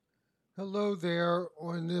Hello there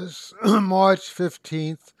on this March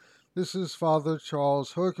 15th. This is Father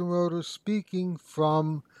Charles Herkenroder speaking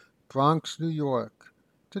from Bronx, New York.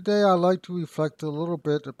 Today I'd like to reflect a little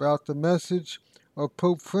bit about the message of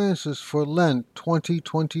Pope Francis for Lent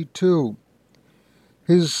 2022.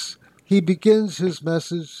 He begins his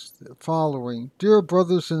message following, Dear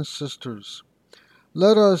brothers and sisters,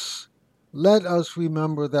 let us let us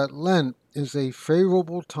remember that Lent is a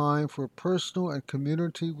favorable time for personal and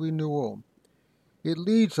community renewal. It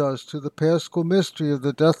leads us to the Paschal mystery of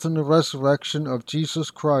the death and the resurrection of Jesus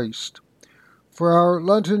Christ. For our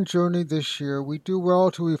Lenten journey this year, we do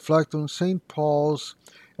well to reflect on St. Paul's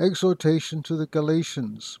exhortation to the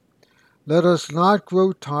Galatians. Let us not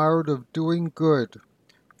grow tired of doing good,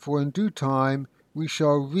 for in due time we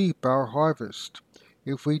shall reap our harvest.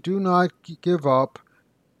 If we do not give up,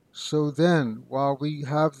 so then, while we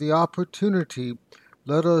have the opportunity,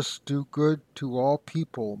 let us do good to all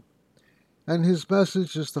people. And his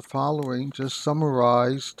message is the following, just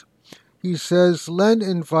summarized. He says, Lent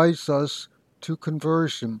invites us to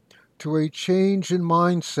conversion, to a change in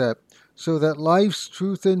mindset, so that life's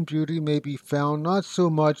truth and beauty may be found not so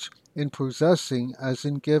much in possessing as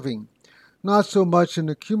in giving, not so much in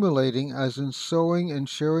accumulating as in sowing and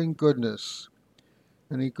sharing goodness.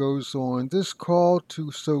 And he goes on, this call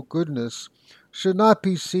to sow goodness should not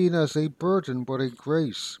be seen as a burden but a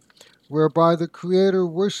grace, whereby the Creator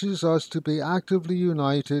wishes us to be actively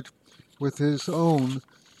united with His own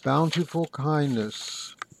bountiful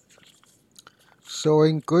kindness.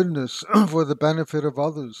 Sowing goodness for the benefit of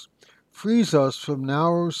others frees us from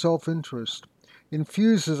narrow self-interest,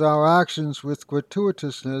 infuses our actions with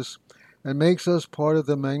gratuitousness, and makes us part of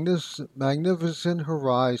the magnificent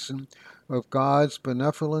horizon of God's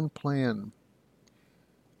benevolent plan.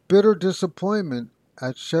 Bitter disappointment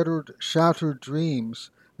at shattered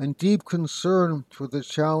dreams, and deep concern for the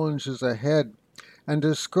challenges ahead, and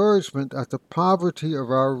discouragement at the poverty of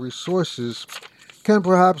our resources can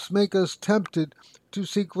perhaps make us tempted to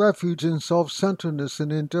seek refuge in self-centeredness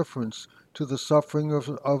and indifference to the suffering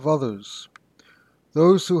of others.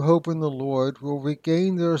 Those who hope in the Lord will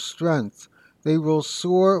regain their strength. They will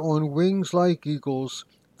soar on wings like eagles.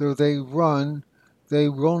 Though they run, they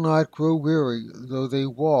will not grow weary. Though they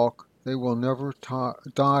walk, they will never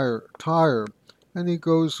tire. And he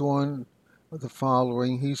goes on the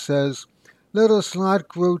following. He says, Let us not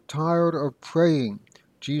grow tired of praying.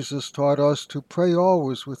 Jesus taught us to pray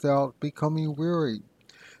always without becoming weary.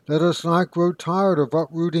 Let us not grow tired of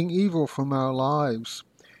uprooting evil from our lives.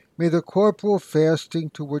 May the corporal fasting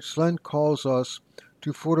to which Lent calls us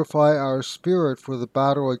to fortify our spirit for the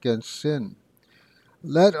battle against sin.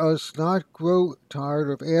 Let us not grow tired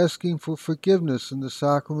of asking for forgiveness in the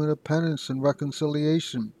sacrament of penance and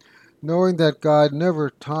reconciliation, knowing that God never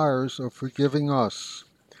tires of forgiving us.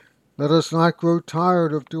 Let us not grow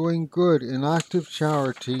tired of doing good in active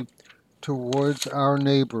charity towards our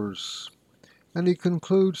neighbors. And he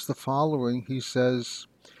concludes the following. He says,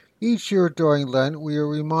 Each year during Lent we are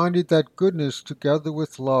reminded that goodness together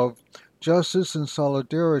with love, justice, and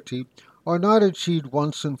solidarity are not achieved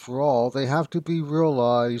once and for all. They have to be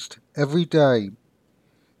realized every day.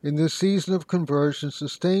 In this season of conversion,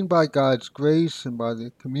 sustained by God's grace and by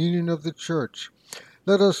the communion of the Church,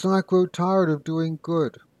 let us not grow tired of doing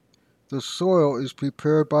good. The soil is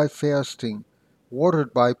prepared by fasting,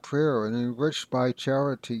 watered by prayer, and enriched by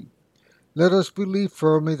charity. Let us believe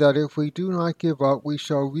firmly that if we do not give up, we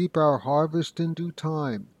shall reap our harvest in due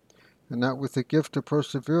time, and that with the gift of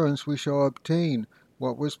perseverance we shall obtain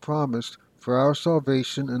what was promised for our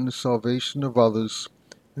salvation and the salvation of others.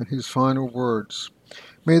 And his final words.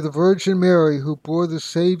 May the Virgin Mary, who bore the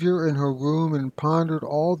Savior in her womb and pondered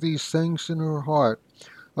all these things in her heart,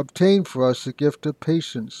 obtain for us the gift of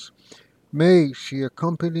patience. May she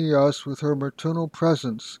accompany us with her maternal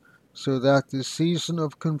presence, so that this season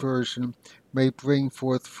of conversion may bring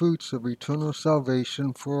forth fruits of eternal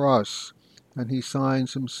salvation for us. And he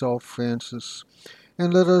signs himself Francis.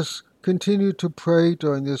 And let us continue to pray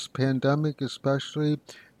during this pandemic especially,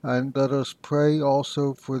 and let us pray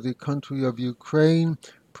also for the country of Ukraine,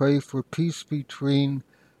 pray for peace between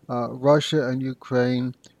Russia and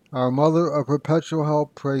Ukraine. Our Mother of Perpetual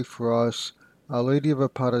Help, pray for us. Our Lady of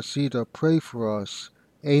Aparecida, pray for us.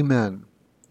 Amen.